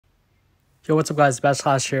Yo, what's up guys, Best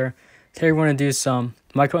Class here. Today we're going to do some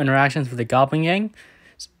micro interactions with the Goblin Gang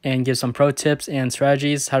and give some pro tips and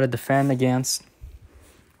strategies how to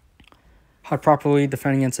properly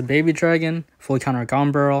defend against a baby dragon, fully counter a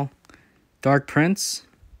Goblin Barrel, Dark Prince,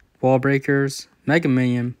 Wall Breakers, Mega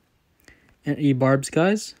Minion, and E-Barbs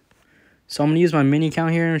guys. So I'm going to use my mini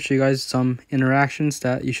account here and show you guys some interactions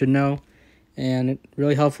that you should know, and it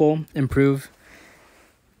really helpful improve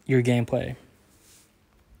your gameplay.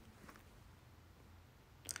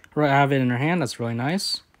 Right, I have it in her hand. That's really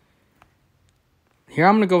nice. Here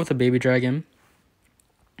I'm going to go with a baby dragon.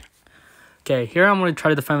 Okay, here I'm going to try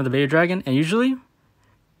to defend with the baby dragon. And usually,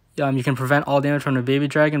 you can prevent all damage from the baby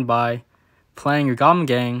dragon by playing your Goblin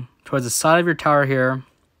Gang towards the side of your tower here.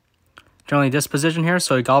 Generally this position here,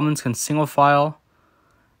 so your goblins can single file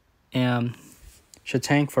and should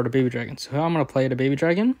tank for the baby dragon. So here I'm going to play the baby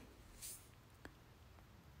dragon.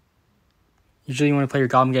 Usually you want to play your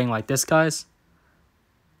Goblin Gang like this, guys.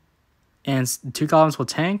 And the two goblins will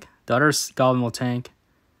tank, the other goblin will tank,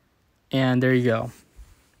 and there you go.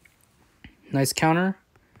 Nice counter.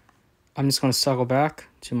 I'm just going to cycle back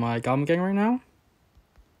to my Goblin Gang right now.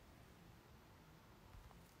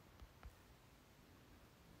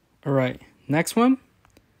 Alright, next one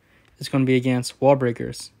is going to be against Wall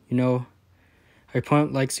Breakers. You know, our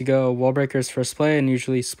opponent likes to go Wall Breakers first play and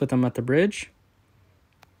usually split them at the bridge.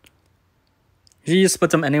 Usually you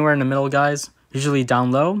split them anywhere in the middle, guys, usually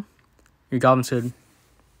down low. Your goblins should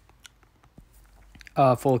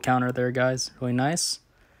full counter there, guys. Really nice.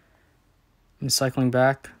 I'm cycling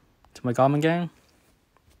back to my Goblin Gang.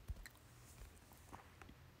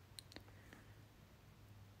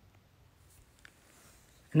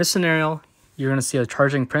 In this scenario, you're going to see a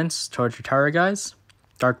charging prince towards your tower, guys.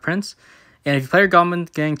 Dark Prince. And if you play your Goblin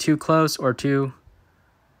Gang too close or in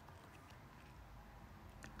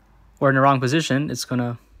the wrong position, it's going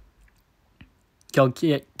to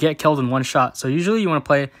get killed in one shot. So usually you want to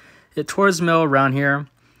play it towards the middle around here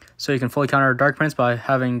so you can fully counter Dark Prince by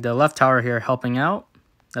having the left tower here helping out.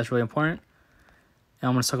 That's really important. And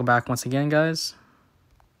I'm going to circle back once again, guys.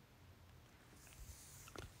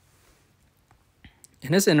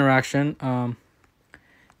 In this interaction, show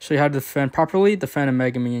you how to properly defend a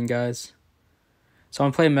Mega Minion, guys. So I'm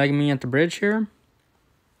going to play a Mega Minion at the bridge here.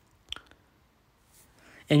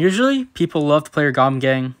 And usually people love to play your Goblin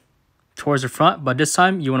Gang towards the front, but this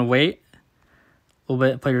time you want to wait a little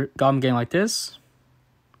bit, play your Goblin Gang like this.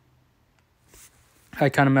 I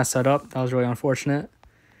kind of messed that up. That was really unfortunate.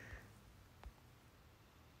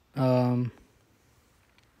 Okay,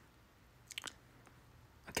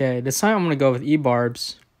 this time I'm going to go with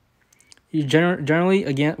E-Barbs. You generally,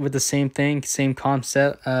 again, with the same thing, same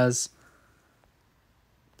concept as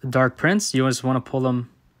the Dark Prince. You just want to pull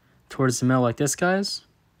them towards the middle like this, guys.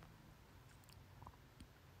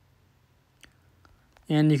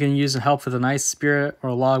 And you can use help with a nice spirit or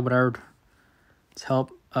a log, whatever, to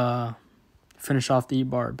help finish off the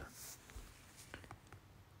E-Barb.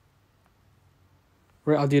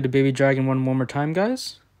 Right, I'll do the baby dragon one more time,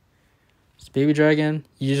 guys. It's baby dragon.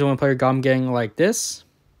 You usually want to play your Goblin Gang like this.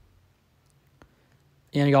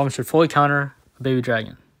 And your goblin should fully counter a baby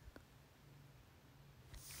dragon.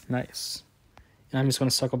 Nice. And I'm just going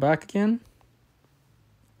to cycle back again.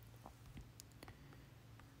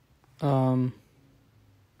 I'm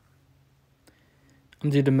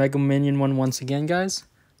going to do the Mega Minion one once again, guys.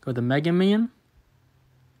 Go with the Mega Minion.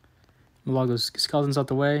 Log those skeletons out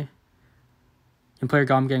the way. You can play your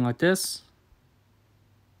Goblin Gang like this.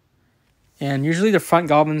 And usually the front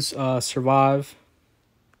goblins survive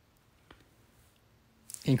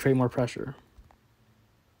and create more pressure.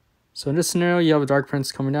 So in this scenario, you have a Dark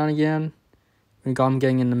Prince coming down again. And Goblin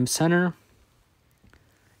Gang in the center.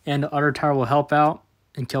 And the other tower will help out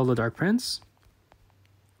and kill the Dark Prince.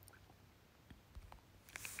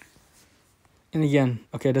 And again,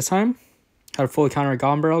 okay, this time, how to fully counter a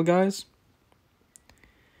Goblin Barrel, guys.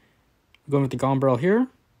 Going with the Goblin Barrel here.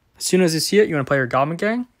 As soon as you see it, you want to play your Goblin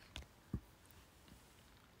Gang.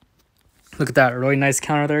 Look at that, a really nice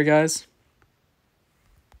counter there, guys.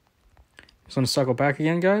 Just want to cycle back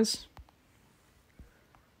again, guys.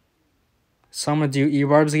 So I'm going to do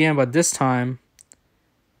E-Barbs again, but this time,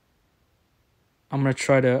 I'm going to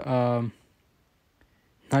try to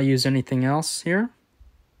not use anything else here.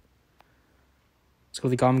 Let's go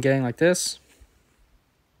with the Goblin Gang like this.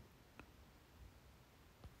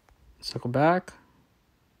 Circle back.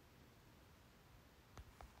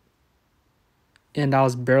 And that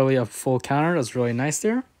was barely a full counter. That was really nice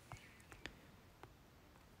there.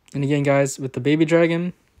 And again, guys, with the baby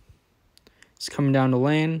dragon, it's coming down the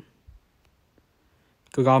lane.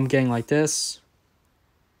 Go Goblin Gang like this.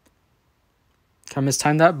 Kind of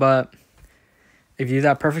mistimed that, but If you do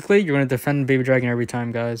that perfectly, you're going to defend Baby Dragon every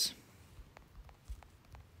time, guys.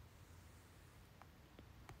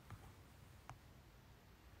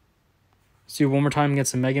 Let's do one more time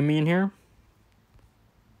against the Mega Minion here.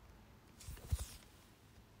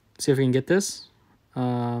 See if we can get this.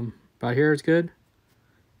 About here is good.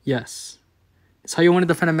 Yes. That's how you want to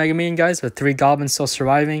defend a Mega Minion, guys, with 3 Goblins still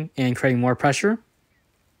surviving and creating more pressure.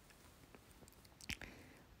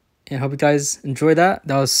 And hope you guys enjoyed that.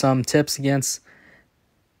 That was some tips against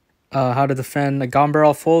how to defend a Goblin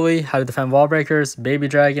Barrel fully, how to defend Wall Breakers, Baby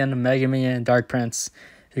Dragon, Mega Minion, and Dark Prince.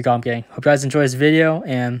 Your Goblin Gang. Hope you guys enjoyed this video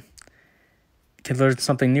and can learn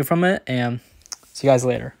something new from it. And see you guys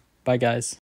later. Bye, guys.